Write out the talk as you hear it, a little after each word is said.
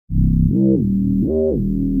Hey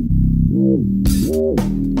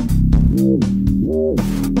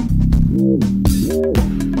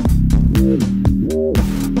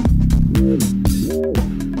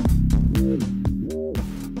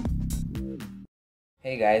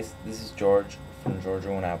guys, this is George from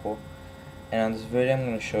Georgia One Apple, and on this video I'm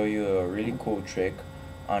going to show you a really cool trick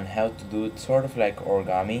on how to do it sort of like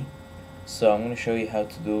origami. So I'm going to show you how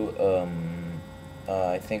to do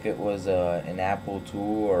I think it was an Apple II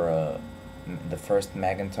or the first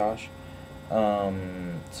Macintosh.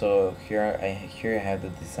 So here I have the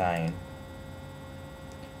design.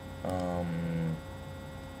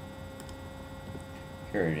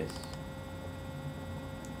 Here it is.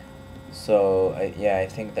 So I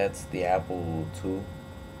think that's the Apple II.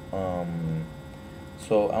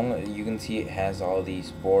 So you can see it has all these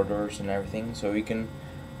borders and everything. So we can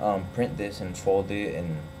print this and fold it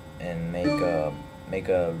and make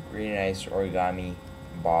a really nice origami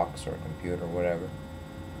box or computer or whatever.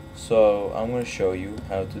 So I'm gonna show you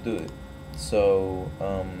how to do it. So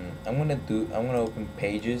I'm gonna open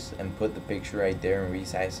Pages and put the picture right there and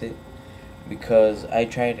resize it, because I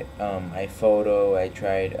tried iPhoto, I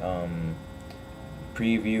tried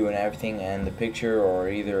preview and everything, and the picture or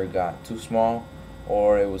either got too small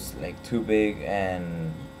or it was like too big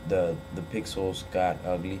and the pixels got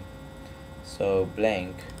ugly. So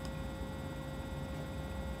blank,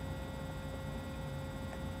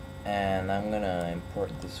 and I'm gonna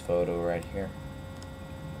import this photo right here.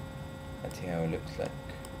 Let's see how it looks like.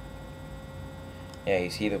 Yeah,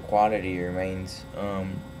 you see the quality remains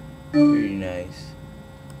pretty nice,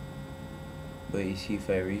 but you see if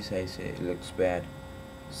I resize it, it looks bad.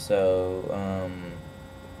 So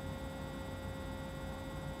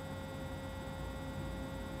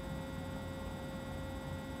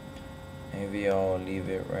maybe I'll leave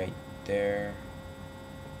it right there.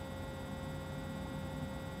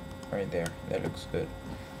 Right there, that looks good.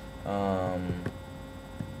 Oh,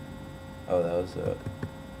 that was a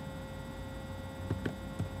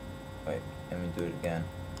wait, let me do it again.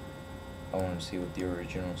 I want to see what the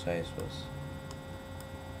original size was.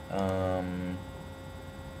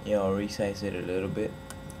 Yeah, I'll resize it a little bit,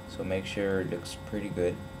 so make sure it looks pretty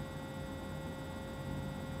good.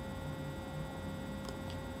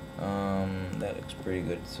 That looks pretty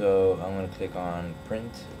good. So I'm gonna click on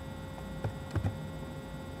print,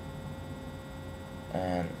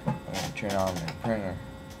 and I'm gonna turn on my printer.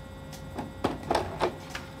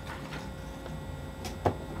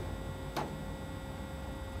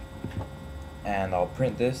 And I'll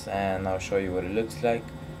print this and I'll show you what it looks like.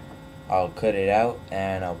 I'll cut it out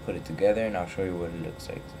and I'll put it together and I'll show you what it looks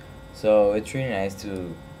like. So it's really nice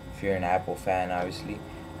to, if you're an Apple fan obviously,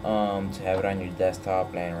 to have it on your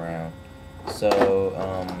desktop laying around. So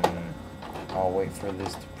I'll wait for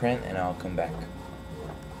this to print and I'll come back.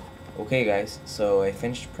 Okay guys, so I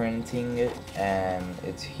finished printing it and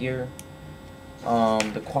it's here.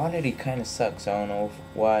 The quality kind of sucks, I don't know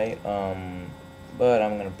why, but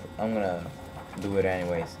I'm gonna do it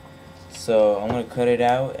anyways. So I'm gonna cut it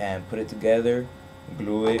out and put it together,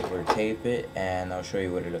 glue it or tape it, and I'll show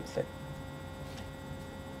you what it looks like.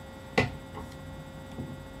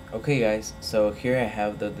 Okay guys, so here I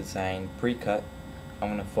have the design pre-cut. I'm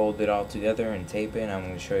gonna fold it all together and tape it, and I'm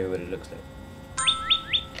gonna show you what it looks like.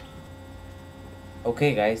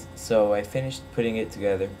 Okay guys, so I finished putting it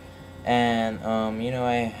together, and you know,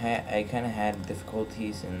 I kind of had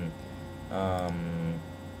difficulties in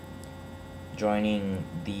joining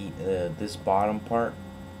this bottom part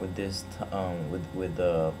with this with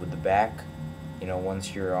the back, you know,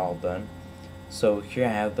 once you're all done. So here I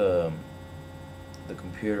have the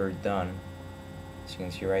computer done, as you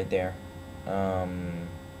can see right there. For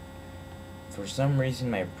some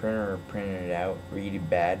reason my printer printed it out really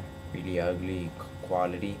bad, really ugly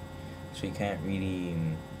quality, so you can't really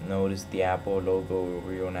notice the Apple logo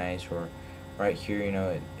real nice. Or right here, you know,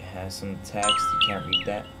 it has some text, you can't read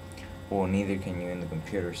that. Well, neither can you in the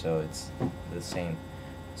computer, so it's the same.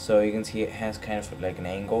 So you can see it has kind of like an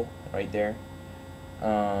angle right there,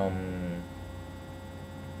 and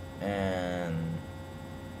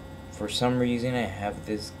for some reason I have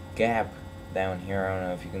this gap down here. I don't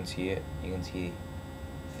know if you can see it. You can see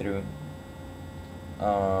through.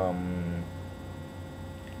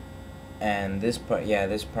 And this part, yeah,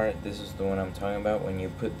 this is the one I'm talking about. When you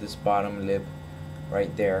put this bottom lip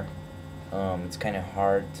right there, it's kind of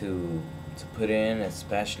hard to put in,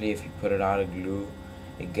 especially if you put it out of glue.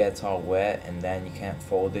 It gets all wet and then you can't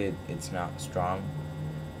fold it. It's not strong.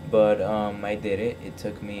 But I did it. It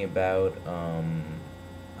took me about I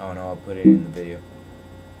don't know, I'll put it in the video.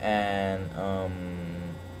 And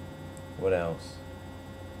what else?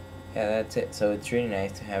 yeah, that's it. So it's really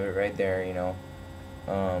nice to have it right there, you know,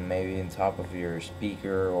 maybe on top of your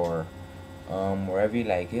speaker or wherever you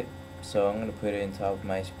like it. So I'm gonna put it on top of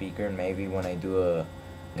my speaker, and maybe when I do a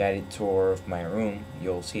guided tour of my room,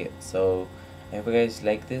 you'll see it. So I hope you guys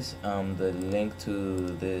like this. The link to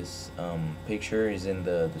this picture is in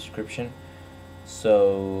the description.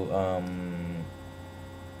 So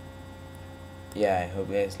yeah, I hope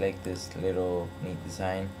you guys like this little neat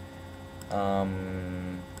design.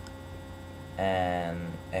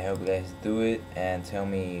 And I hope you guys do it and tell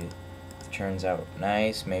me if it turns out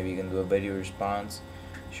nice. Maybe you can do a video response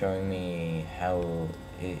showing me how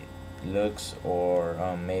it looks, or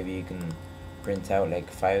maybe you can print out like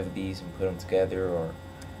 5 of these and put them together, or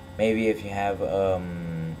maybe if you have a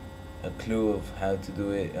clue of how to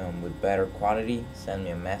do it with better quality, send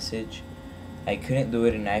me a message. I couldn't do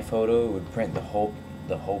it in iPhoto, it would print the whole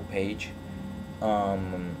page.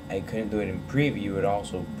 I couldn't do it in preview, it would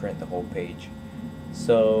also print the whole page.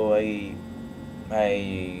 So I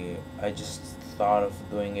just thought of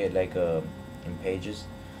doing it like in pages.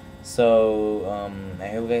 So I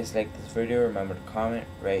hope you guys like this video. Remember to comment,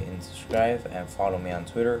 rate, and subscribe, and follow me on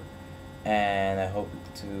Twitter. And I hope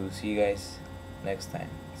to see you guys next time.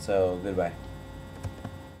 So goodbye.